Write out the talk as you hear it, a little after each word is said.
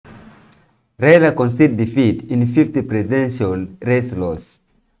Raila conceded defeat in 50 presidential race loss.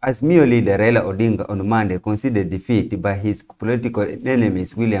 Azimio leader Raila Odinga on Monday conceded defeat by his political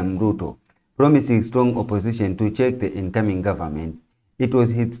enemies William Ruto, promising strong opposition to check the incoming government. It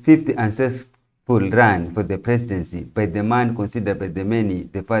was his fifth unsuccessful run for the presidency by the man considered by the many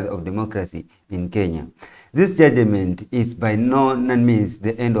the father of democracy in Kenya. This judgment is by no means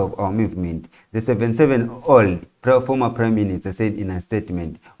the end of our movement, the 77-year-old former Prime Minister said in a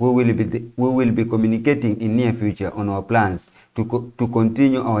statement. We will be communicating in near future on our plans to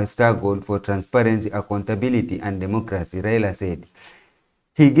continue our struggle for transparency, accountability, and democracy, Raila said.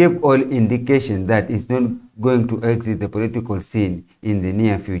 He gave all indication that he is not going to exit the political scene in the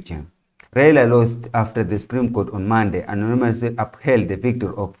near future. Raila lost after the Supreme Court on Monday and unanimously upheld the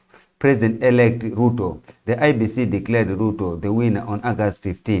victory of President-elect Ruto. The IBC declared Ruto the winner on August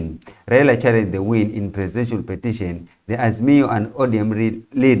 15. Raila challenged the win in presidential petition. The Azimio and ODM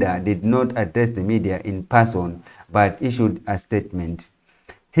leader did not address the media in person but issued a statement.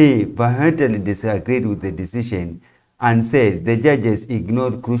 He vehemently disagreed with the decision and said the judges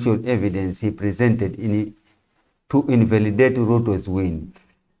ignored crucial evidence he presented to invalidate Ruto's win.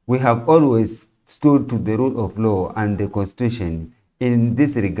 We have always stood to the rule of law and the Constitution. In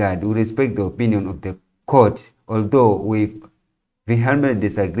this regard, we respect the opinion of the court, although we vehemently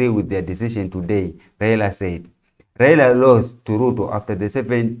disagree with their decision today, Raila said. Raila lost to Ruto after the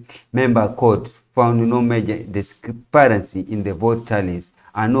 7-member court found no major discrepancy in the vote tallies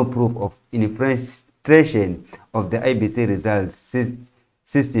and no proof of infiltration of the IBC results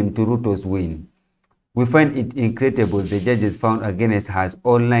system to Ruto's win. We find it incredible the judges found against has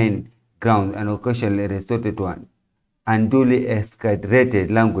online grounds and occasionally resorted to an unduly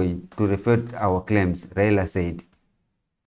exaggerated language to refute our claims, Raila said.